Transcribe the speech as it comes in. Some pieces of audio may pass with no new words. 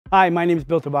Hi, my name is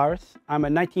Bill Tavares. I'm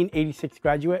a 1986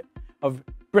 graduate of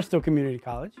Bristol Community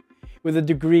College with a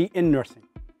degree in nursing.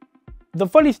 The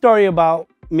funny story about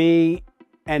me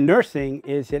and nursing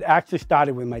is it actually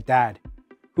started with my dad,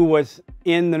 who was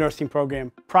in the nursing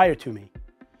program prior to me.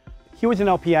 He was an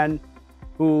LPN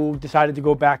who decided to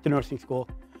go back to nursing school.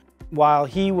 While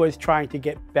he was trying to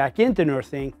get back into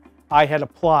nursing, I had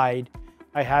applied.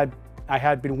 I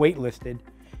had been waitlisted,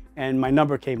 and my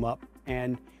number came up,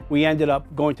 and we ended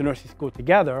up going to nursing school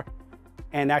together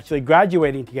and actually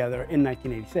graduating together in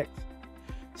 1986.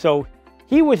 So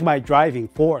he was my driving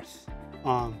force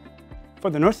for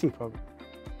the nursing program.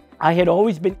 I had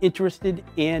always been interested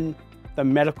in the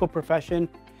medical profession.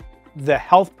 The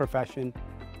health profession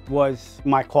was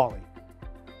my calling.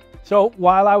 So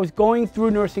while I was going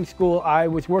through nursing school, I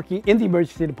was working in the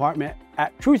emergency department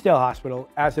at Truesdale Hospital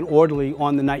as an orderly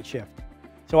on the night shift.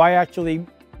 So I actually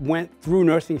went through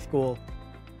nursing school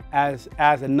as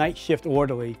a night shift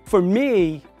orderly. For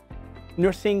me,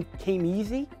 nursing came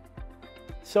easy.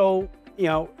 So,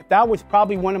 that was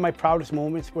probably one of my proudest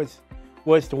moments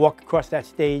was to walk across that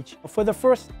stage. For the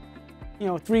first,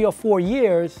 3 or 4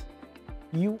 years,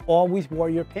 you always wore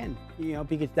your pin,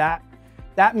 because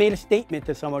that made a statement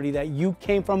to somebody that you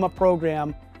came from a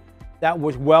program that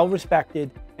was well respected,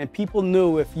 and people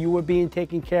knew if you were being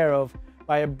taken care of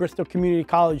by a Bristol Community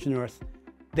College nurse,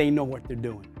 they know what they're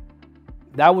doing.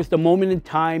 That was the moment in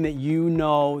time that you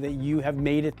know that you have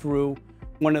made it through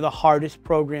one of the hardest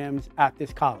programs at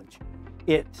this college.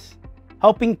 It's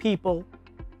helping people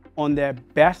on their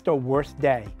best or worst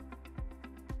day,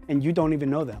 and you don't even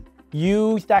know them.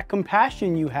 Use that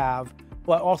compassion you have,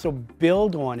 but also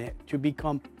build on it to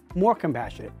become more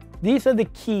compassionate. These are the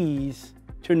keys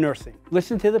to nursing.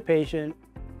 Listen to the patient,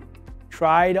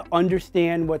 try to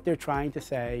understand what they're trying to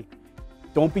say,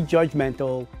 don't be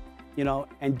judgmental,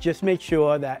 and just make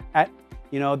sure that that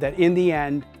in the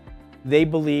end, they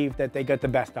believe that they got the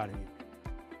best out of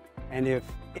you.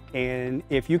 And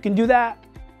if you can do that,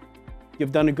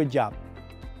 you've done a good job.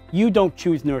 You don't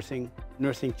choose nursing,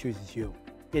 nursing chooses you.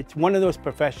 It's one of those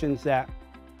professions that,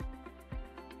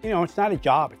 it's not a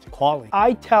job, it's a calling.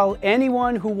 I tell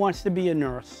anyone who wants to be a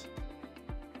nurse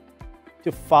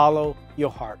to follow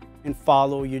your heart and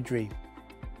follow your dream.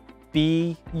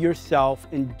 Be yourself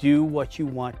and do what you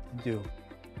want to do.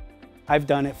 I've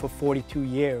done it for 42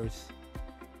 years.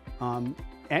 And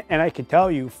I can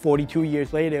tell you, 42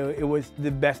 years later, it was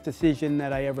the best decision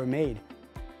that I ever made.